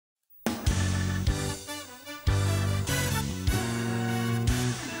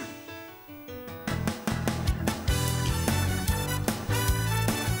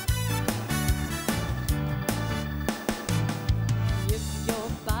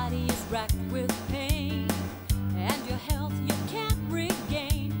racked with pain, and your health you can't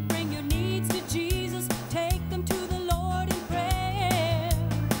regain. Bring your needs to Jesus, take them to the Lord in prayer.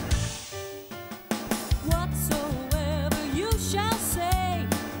 Whatsoever you shall say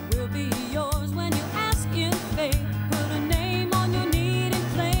will be yours when you ask in faith. Put a name on your need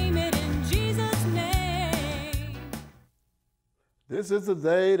and claim it in Jesus' name. This is the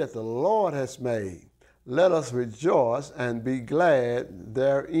day that the Lord has made. Let us rejoice and be glad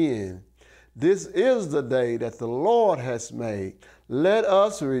therein. This is the day that the Lord has made. Let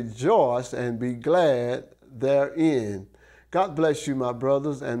us rejoice and be glad therein. God bless you, my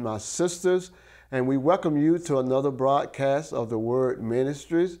brothers and my sisters, and we welcome you to another broadcast of the Word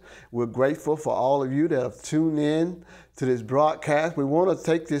Ministries. We're grateful for all of you that have tuned in to this broadcast. We want to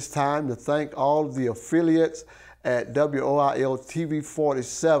take this time to thank all of the affiliates at WOIL TV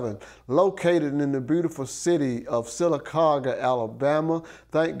 47, located in the beautiful city of Sylacauga, Alabama.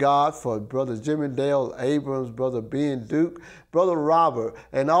 Thank God for Brother Jimmy Dale Abrams, Brother Ben Duke, Brother Robert,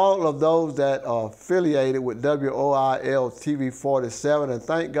 and all of those that are affiliated with WOIL TV 47. And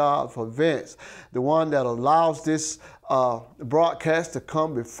thank God for Vince, the one that allows this broadcast to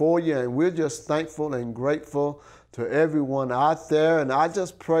come before you. And we're just thankful and grateful to everyone out there. And I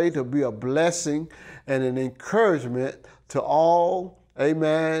just pray to be a blessing and an encouragement to all,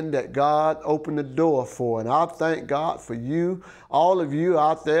 amen, that God opened the door for. And I thank God for you, all of you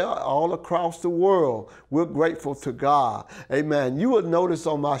out there, all across the world. We're grateful to God. Amen. You will notice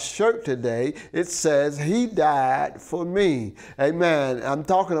on my shirt today, it says, He died for me. Amen. I'm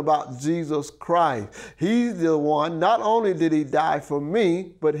talking about Jesus Christ. He's the one, not only did He die for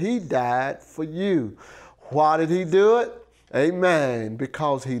me, but He died for you. Why did He do it? Amen.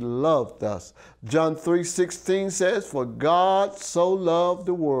 Because He loved us. John 3:16 says, For God so loved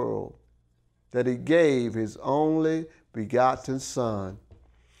the world that He gave His only begotten Son,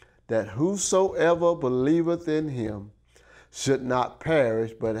 that whosoever believeth in Him should not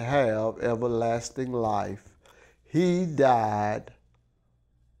perish, but have everlasting life. He died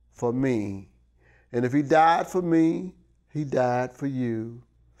for me. And if He died for me, He died for you.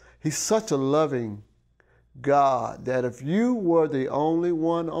 He's such a loving God that if you were the only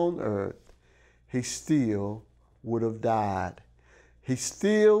one on earth, He still would have died. He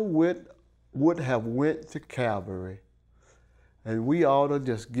still would have went to Calvary. And we ought to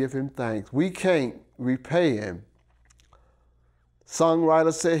just give Him thanks. We can't repay Him.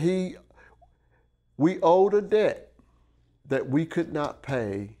 Songwriter said we owed a debt that we could not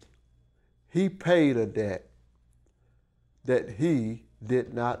pay. He paid a debt that He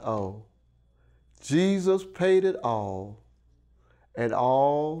did not owe. Jesus paid it all, and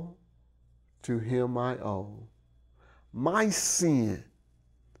all to Him I owe. My sin,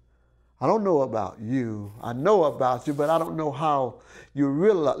 I don't know about you. I know about you, but I don't know how you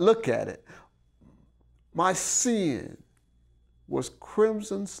really look at it. My sin was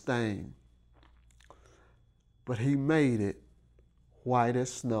crimson stained, but He made it white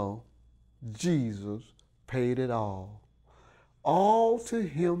as snow. Jesus paid it all. All to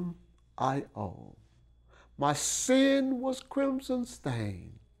Him I owe. My sin was crimson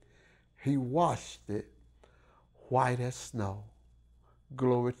stained. He washed it white as snow.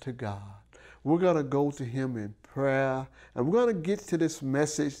 Glory to God. We're going to go to Him in prayer, and we're going to get to this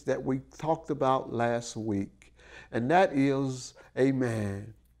message that we talked about last week. And that is,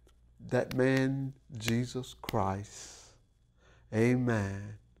 amen, that man, Jesus Christ.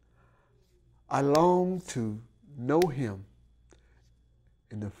 Amen. I long to know Him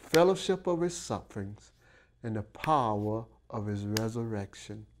in the fellowship of His sufferings and the power of His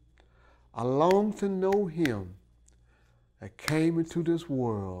resurrection. I long to know Him that came into this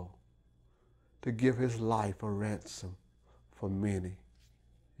world to give His life a ransom for many,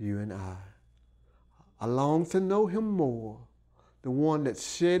 you and I. I long to know Him more, the one that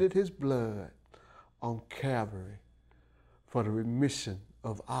shedded His blood on Calvary for the remission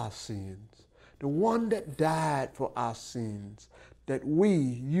of our sins, the one that died for our sins, that we,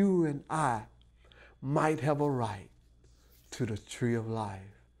 you and I, might have a right to the tree of life.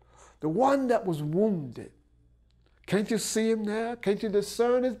 The one that was wounded. Can't you see Him there? Can't you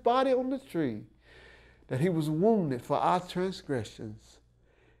discern His body on the tree? That He was wounded for our transgressions.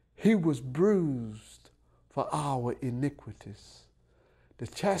 He was bruised for our iniquities. The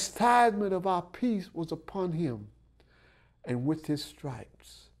chastisement of our peace was upon Him, and with His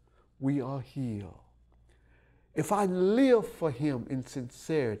stripes we are healed. If I live for Him in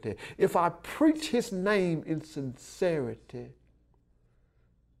sincerity, if I preach His name in sincerity,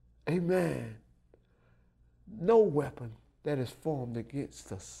 amen, no weapon that is formed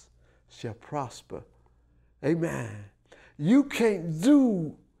against us shall prosper. Amen. You can't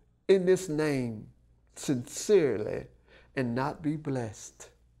do in this name sincerely and not be blessed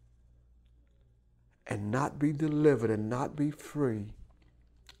and not be delivered and not be free.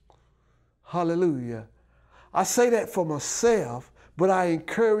 Hallelujah. I say that for myself, but I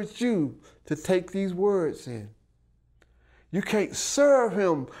encourage you to take these words in. You can't serve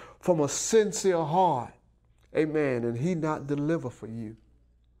him from a sincere heart, amen, and he not deliver for you.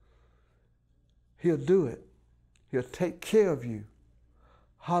 He'll do it. He'll take care of you.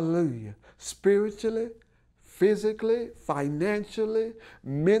 Hallelujah. Spiritually, physically, financially,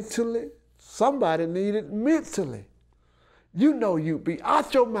 mentally. Somebody need it mentally. You know you'd be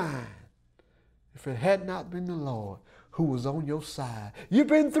out your mind if it had not been the Lord who was on your side. You've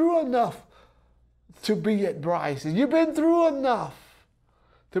been through enough to be at Bryson. You've been through enough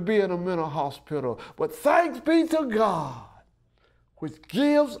to be in a mental hospital. But thanks be to God, which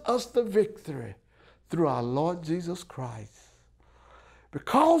gives us the victory through our Lord Jesus Christ.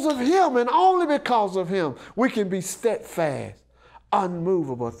 Because of him and only because of him, we can be steadfast,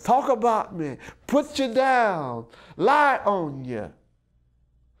 unmovable. Talk about me, put you down, lie on you,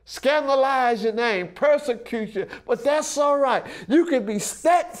 scandalize your name, persecute you, but that's all right. You can be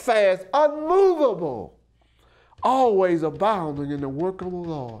steadfast, unmovable, always abounding in the work of the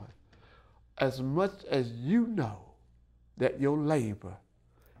Lord, as much as you know that your labor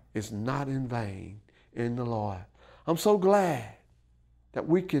is not in vain in the Lord. I'm so glad that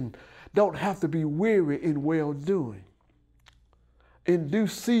we don't have to be weary in well-doing. In due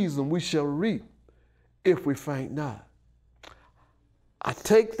season we shall reap if we faint not. I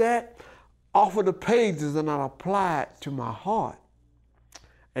take that off of the pages and I apply it to my heart.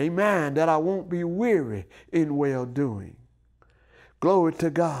 Amen, that I won't be weary in well-doing. Glory to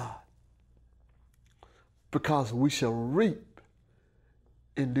God. Because we shall reap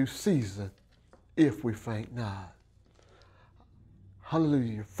in due season if we faint not.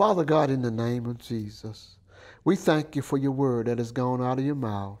 Hallelujah. Father God, in the name of Jesus, we thank you for your word that has gone out of your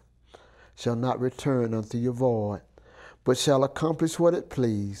mouth, shall not return unto you void, but shall accomplish what it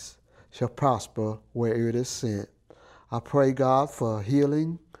please, shall prosper where it is sent. I pray, God, for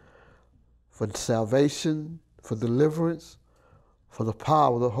healing, for salvation, for deliverance, for the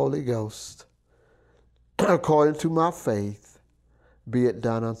power of the Holy Ghost. According to my faith, be it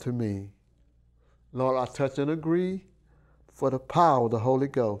done unto me. Lord, I touch and agree for the power of the Holy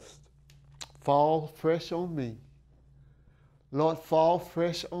Ghost. Fall fresh on me. Lord, fall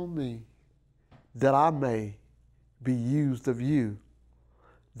fresh on me, that I may be used of you,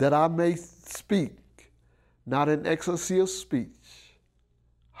 that I may speak, not in excellency of speech,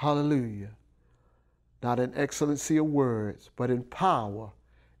 hallelujah, not in excellency of words, but in power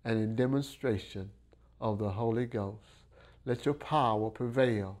and in demonstration of the Holy Ghost. Let your power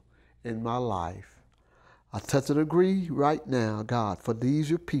prevail in my life. I touch and agree right now, God, for these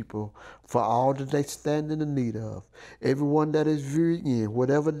your people, for all that they stand in the need of, everyone that is viewing in,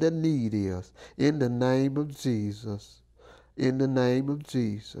 whatever their need is, in the name of Jesus, in the name of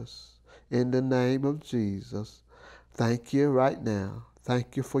Jesus, in the name of Jesus. Thank you right now.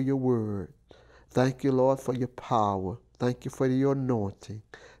 Thank you for your word. Thank you, Lord, for your power. Thank you for your anointing.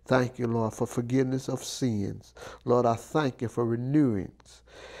 Thank you, Lord, for forgiveness of sins. Lord, I thank you for renewings.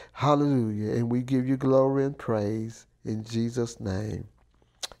 Hallelujah. And we give you glory and praise in Jesus' name.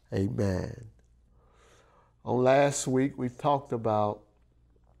 Amen. On last week, we talked about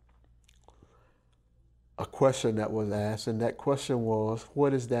a question that was asked, and that question was,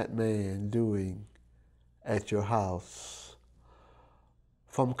 what is that man doing at your house?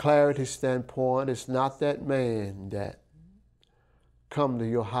 From clarity standpoint, it's not that man that come to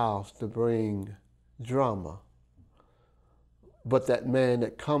your house to bring drama, but that man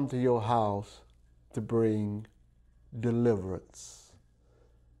that come to your house to bring deliverance.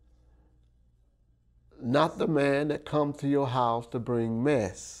 Not the man that come to your house to bring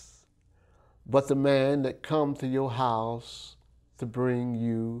mess, but the man that come to your house to bring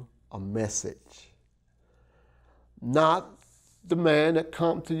you a message. Not the man that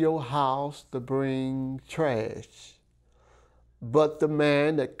come to your house to bring trash, but the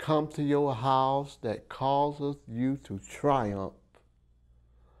man that come to your house that causes you to triumph.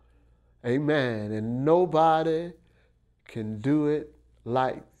 Amen. And nobody can do it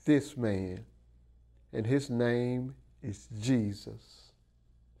like this man. And his name is Jesus.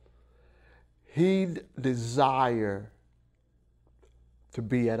 He desires to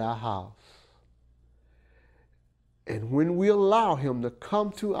be at our house. And when we allow him to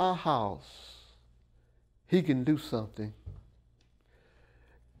come to our house, he can do something.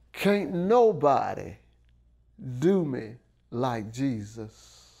 Can't nobody do me like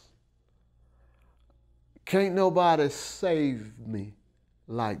Jesus. Can't nobody save me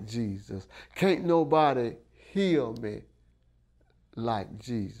like Jesus. Can't nobody heal me like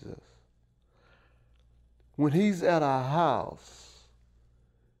Jesus. When he's at our house,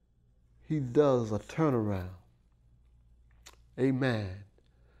 he does a turnaround. Amen.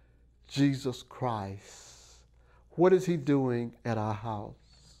 Jesus Christ. What is he doing at our house?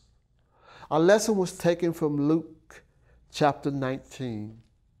 Our lesson was taken from Luke chapter 19,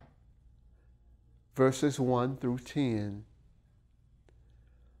 verses 1 through 10,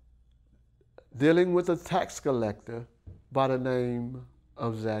 dealing with a tax collector by the name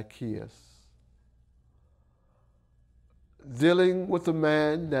of Zacchaeus, dealing with a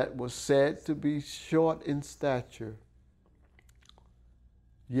man that was said to be short in stature,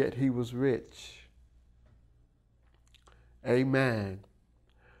 yet he was rich. Amen.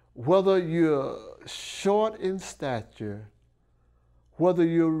 Whether you're short in stature, whether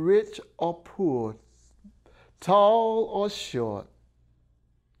you're rich or poor, tall or short,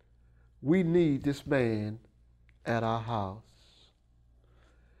 we need this man at our house.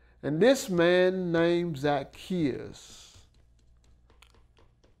 And this man named Zacchaeus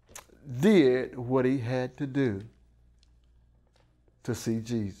did what he had to do to see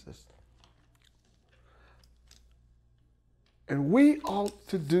Jesus. And we ought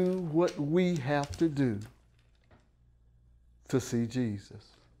to do what we have to do to see Jesus.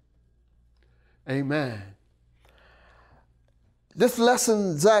 Amen. This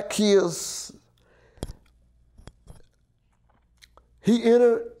lesson, Zacchaeus, he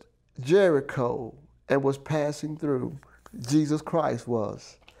entered Jericho and was passing through. Jesus Christ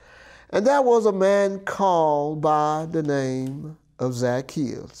was. And there was a man called by the name of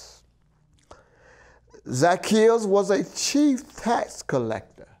Zacchaeus. Zacchaeus was a chief tax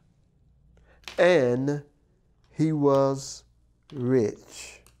collector, and he was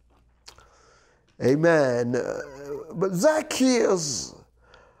rich. Amen. But Zacchaeus'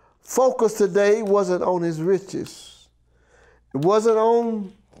 focus today wasn't on his riches. It wasn't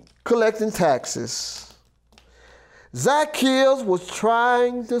on collecting taxes. Zacchaeus was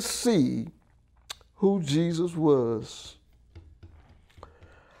trying to see who Jesus was,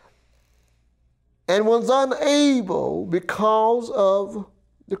 and was unable because of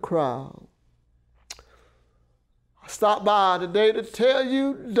the crowd. I stopped by today to tell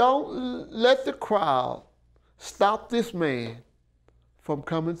you, don't let the crowd stop this man from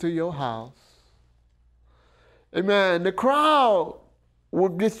coming to your house. Amen. The crowd will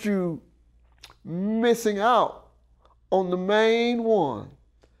get you missing out on the main one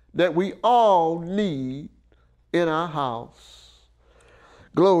that we all need in our house.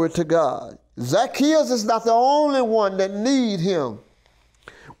 Glory to God. Zacchaeus is not the only one that need him.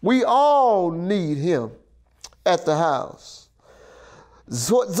 We all need him at the house.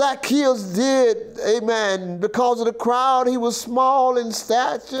 So what Zacchaeus did, amen, because of the crowd, he was small in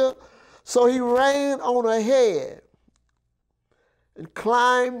stature, so he ran on ahead and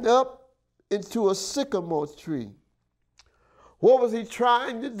climbed up into a sycamore tree. What was he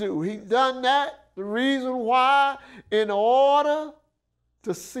trying to do? He done that, the reason why, in order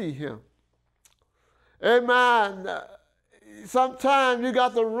to see him. Amen. Sometimes you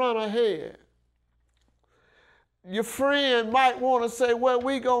got to run ahead. Your friend might want to say, well,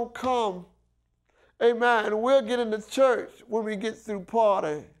 we going to come. Amen. We'll get in the church when we get through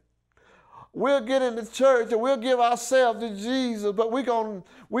party. We'll get in the church and we'll give ourselves to Jesus, but we gonna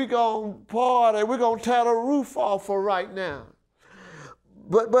party. We're going to tear the roof off for right now.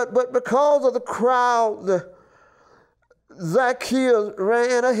 But because of the crowd, Zacchaeus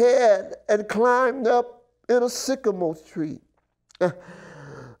ran ahead and climbed up in a sycamore tree,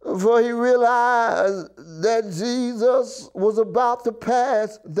 for he realized that Jesus was about to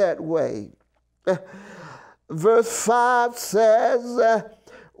pass that way. Verse 5 says,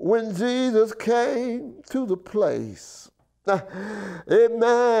 when Jesus came to the place,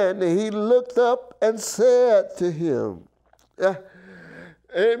 amen, he looked up and said to him,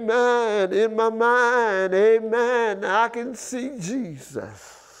 amen, in my mind, amen, I can see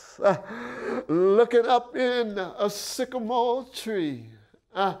Jesus looking up in a sycamore tree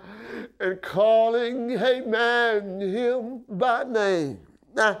and calling, amen, him by name.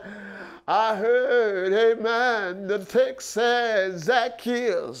 I heard, amen, the text says,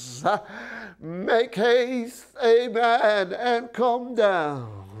 Zacchaeus, make haste, amen, and come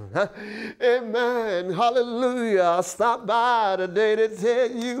down. Amen. Hallelujah. I stopped by today to tell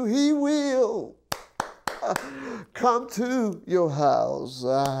you he will come to your house.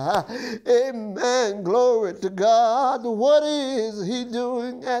 Amen. Glory to God. What is he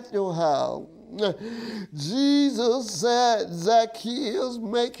doing at your house? Jesus said, Zacchaeus,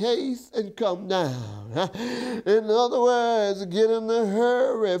 make haste and come down. In other words, get in a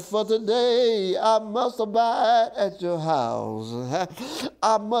hurry, for today I must abide at your house.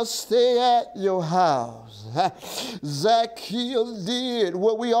 I must stay at your house. Zacchaeus did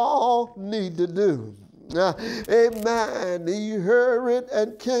what we all need to do. Amen. He hurried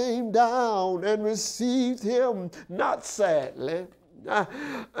and came down and received him, not sadly.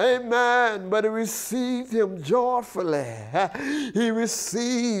 Amen. But he received him joyfully. He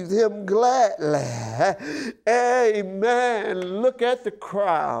received him gladly. Amen. Look at the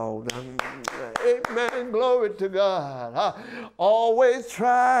crowd. Amen. Glory to God. Always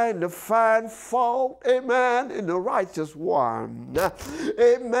trying to find fault. Amen. In the righteous one.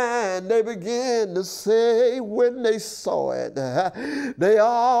 Amen. They began to say when they saw it, they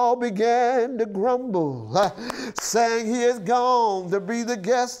all began to grumble, saying, he is gone to be the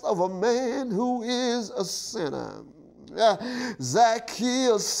guest of a man who is a sinner.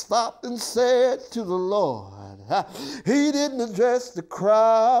 Zacchaeus stopped and said to the Lord, he didn't address the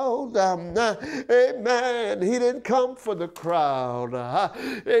crowd. Amen. He didn't come for the crowd.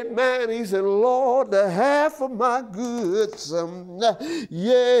 Amen. He said, Lord, the half of my goods,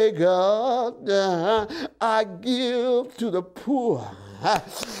 yeah, God, I give to the poor.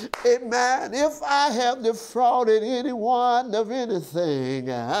 Amen. If I have defrauded anyone of anything,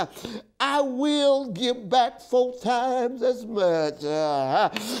 I will give back 4 times as much.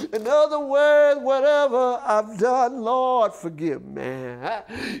 In other words, whatever I've done, Lord, forgive me.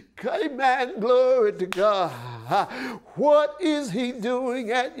 Amen. Glory to God. What is he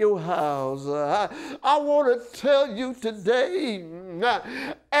doing at your house? I want to tell you today,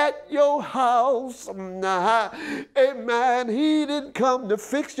 at your house, amen, he didn't come to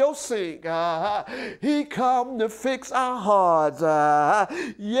fix your sink. He come to fix our hearts.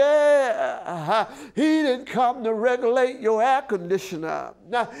 Yeah, he didn't come to regulate your air conditioner.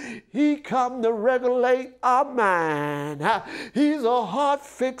 He come to regulate our mind. He's a heart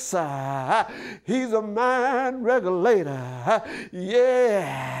fixer. He's a mind regulator.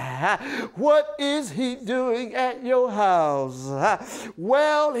 Yeah. What is he doing at your house?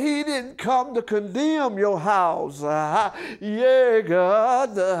 Well, he didn't come to condemn your house. Yeah,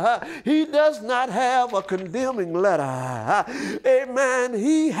 God. He does not have a condemning letter. Amen.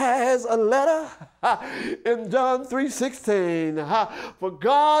 He has a letter in John 3:16. For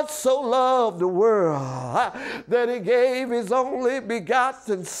God so loved the world that he gave his only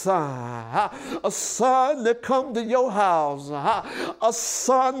begotten Son. A Son to come to your house. A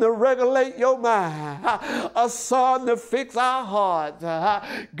Son to regulate your mind. A Son to fix our heart.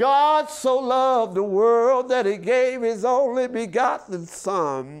 God so loved the world that he gave his only begotten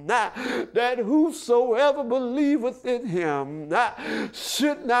Son, that whosoever believeth in him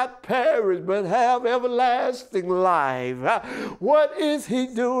should not perish but have everlasting life. What is he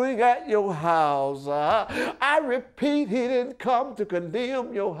doing at your house? I repeat, he didn't come to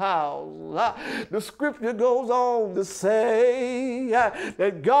condemn your house. The scripture goes on to say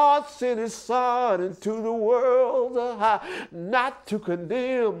that God sent his Son into the world not to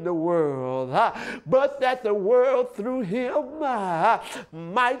condemn the world, but that the world through him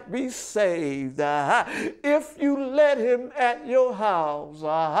might be saved. If you let him at your house,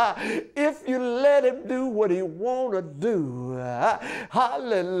 if you let him do what he want to do,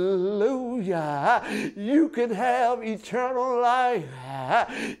 hallelujah, you can have eternal life.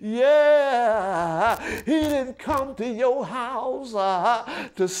 Yeah, he didn't come to your house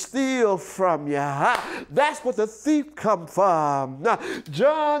to steal from you. That's what the thief come from.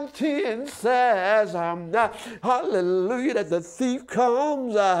 John 10 says, hallelujah, that the thief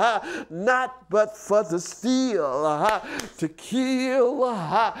comes not but for to steal, to kill,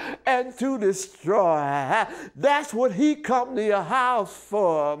 and to destroy. That's what he come to your house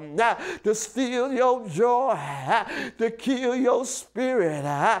for, to steal your joy, to kill your spirit,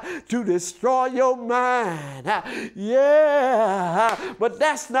 to destroy your mind. Yeah, but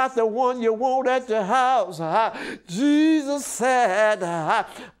that's not the one you want at your house. Jesus said,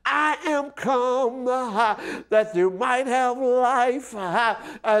 I am come that you might have life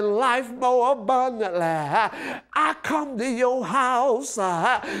and life more abundantly. I come to your house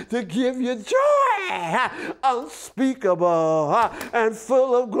to give you joy. unspeakable and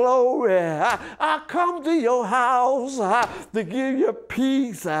full of glory. I come to your house to give you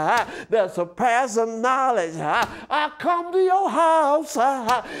peace that surpasses knowledge. I come to your house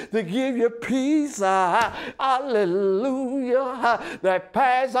to give you peace, hallelujah, that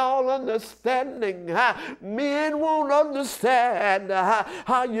passes all understanding. Men won't understand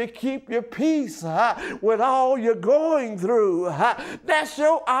how you keep your peace with all you're going through. That's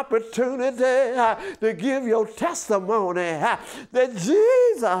your opportunity to give your testimony that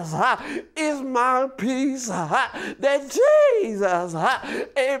Jesus is my peace, that Jesus,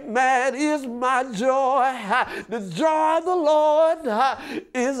 amen, is my joy. The joy of the Lord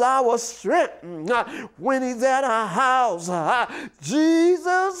is our strength. When he's at our house,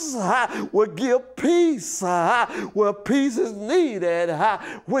 Jesus will give peace where peace is needed.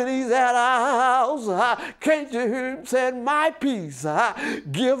 When he's at our house, can't you hear him saying, my peace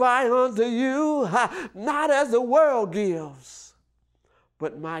give I unto you, not as the world gives,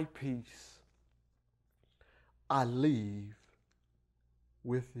 but my peace I leave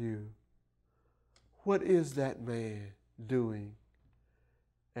with you. What is that man doing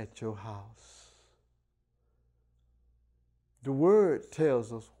at your house? The word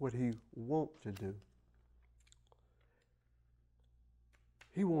tells us what he wants to do.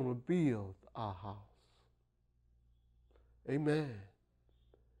 He wants to build our house. Amen.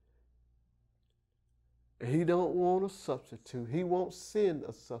 He don't want a substitute. He won't send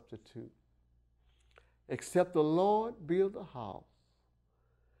a substitute. Except the Lord build a house,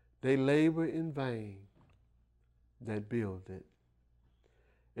 they labor in vain that build it.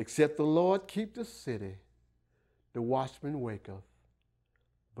 Except the Lord keep the city, the watchman waketh,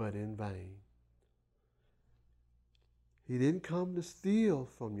 but in vain. He didn't come to steal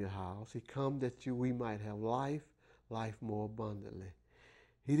from your house. He come that we might have life, life more abundantly.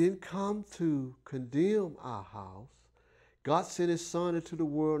 He didn't come to condemn our house. God sent his Son into the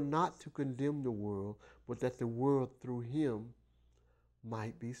world not to condemn the world, but that the world through him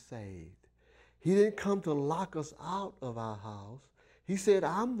might be saved. He didn't come to lock us out of our house. He said,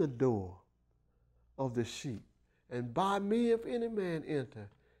 I'm the door of the sheep, and by me if any man enter,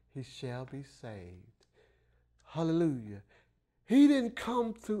 he shall be saved. Hallelujah. He didn't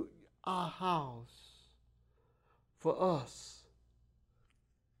come to our house for us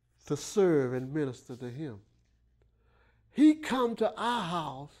to serve and minister to him. He come to our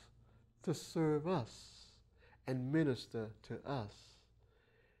house to serve us and minister to us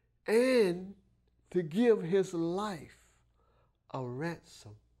and to give his life a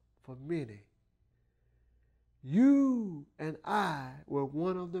ransom for many. You and I were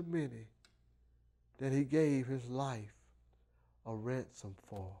one of the many that he gave his life a ransom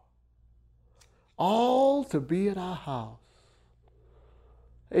for. All to be at our house.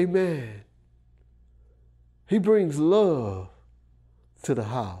 Amen. He brings love to the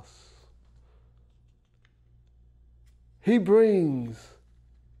house. He brings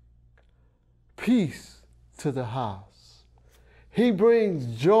peace to the house. He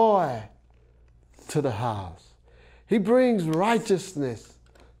brings joy to the house. He brings righteousness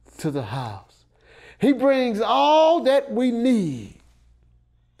to the house. He brings all that we need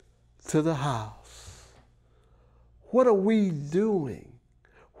to the house. What are we doing?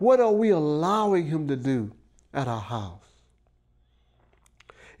 What are we allowing him to do at our house?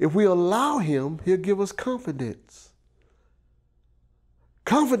 If we allow him, he'll give us confidence.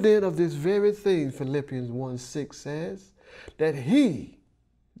 Confident of this very thing, Philippians 1:6 says, that he,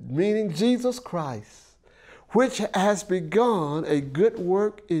 meaning Jesus Christ, which has begun a good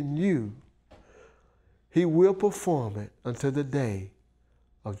work in you, he will perform it until the day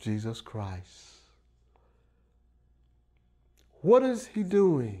of Jesus Christ. What is he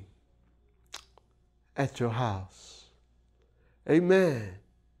doing at your house? Amen.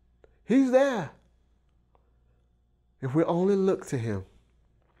 He's there. If we only look to him.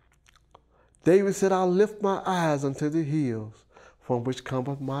 David said, I'll lift my eyes unto the hills, from which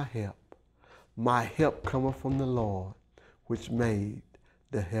cometh my help. My help cometh from the Lord, which made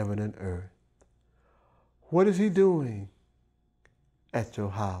the heaven and earth. What is he doing at your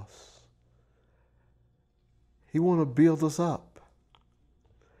house? He want to build us up.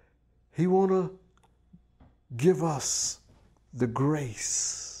 He want to give us the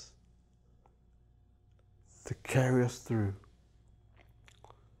grace to carry us through.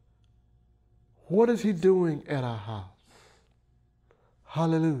 What is he doing at our house?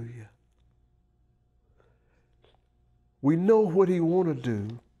 Hallelujah. We know what he want to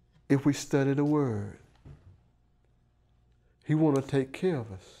do if we study the word. He want to take care of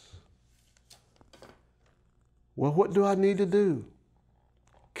us. Well, what do I need to do?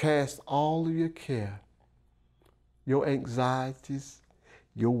 cast all of your care, your anxieties,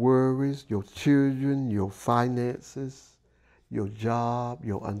 your worries, your children, your finances, your job,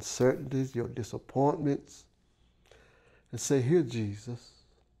 your uncertainties, your disappointments, and say, here, Jesus.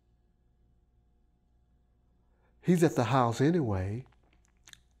 He's at the house anyway.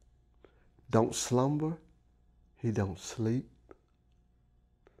 Don't slumber. He don't sleep.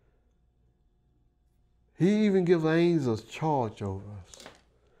 He even gives angels charge over us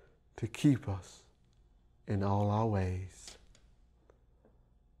to keep us in all our ways.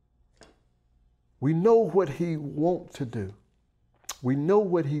 We know what he wants to do. We know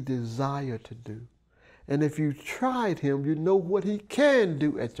what he desires to do. And if you tried him, you know what he can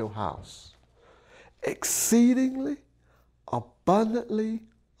do at your house. Exceedingly, abundantly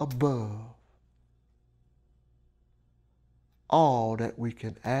above all that we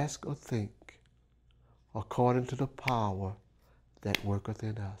can ask or think, according to the power that worketh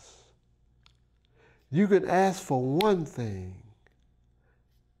in us. You can ask for one thing,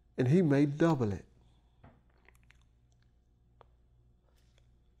 and he may double it.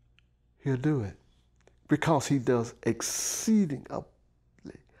 He'll do it because he does exceedingly,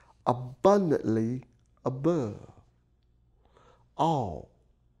 abundantly above all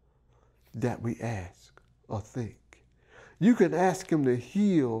that we ask or think. You can ask him to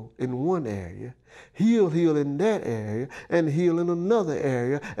heal in one area, heal in that area, and heal in another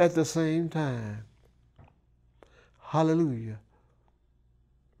area at the same time. Hallelujah.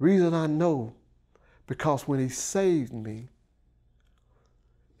 Reason I know, because when he saved me,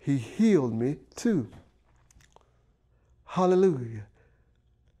 he healed me too. Hallelujah.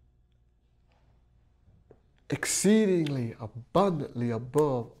 Exceedingly abundantly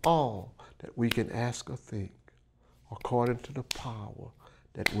above all that we can ask or think, according to the power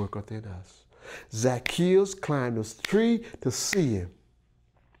that worketh in us. Zacchaeus climbed a tree to see him.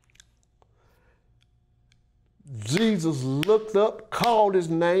 Jesus looked up, called his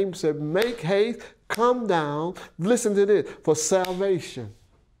name, said, make haste, come down. Listen to this, for salvation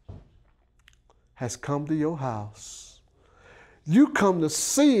has come to your house. You come to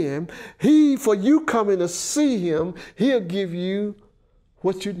see him. For you coming to see him, he'll give you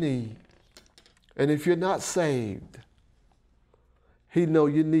what you need. And if you're not saved, he know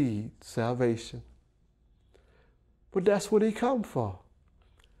you need salvation. But that's what he come for.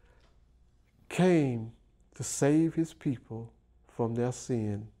 Came to save his people from their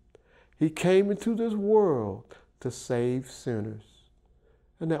sin. He came into this world to save sinners.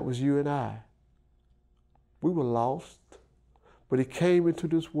 And that was you and I. We were lost, but he came into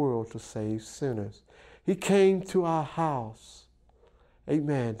this world to save sinners. He came to our house,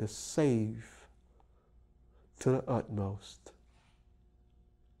 amen, to save to the utmost.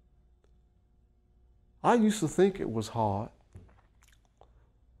 I used to think it was hard,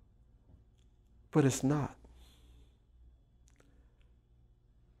 but it's not.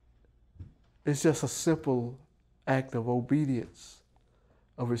 It's just a simple act of obedience,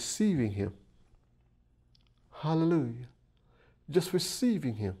 of receiving him. Hallelujah. Just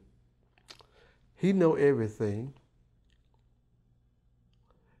receiving him. He know everything.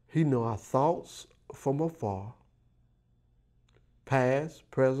 He know our thoughts from afar,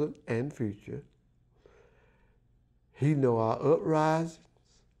 past, present, and future. He know our uprisings.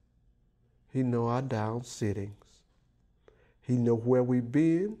 He know our down sittings. He know where we've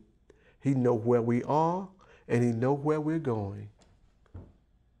been. He know where we are, and he know where we're going.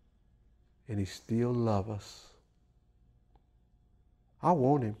 And he still loves us. I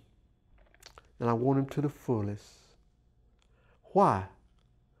want him, and I want him to the fullest. Why?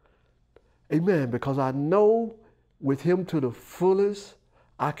 Amen, because I know with him to the fullest,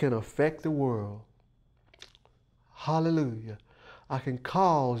 I can affect the world. Hallelujah. I can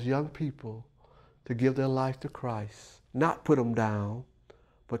cause young people to give their life to Christ. Not put them down,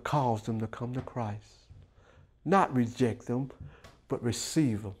 but cause them to come to Christ. Not reject them, but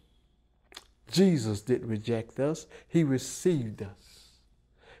receive them. Jesus didn't reject us. He received us.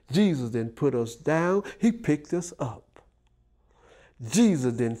 Jesus didn't put us down. He picked us up.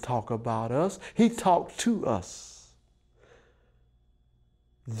 Jesus didn't talk about us. He talked to us.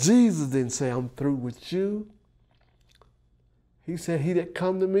 Jesus didn't say, I'm through with you. He said, he that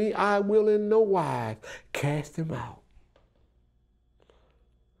come to me, I will in no wise cast him out.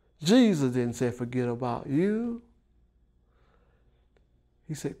 Jesus didn't say, forget about you.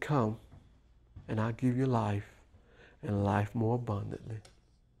 He said, come, and I'll give you life, and life more abundantly.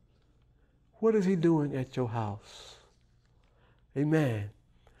 What is he doing at your house? Amen.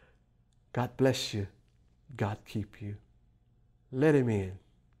 God bless you. God keep you. Let him in.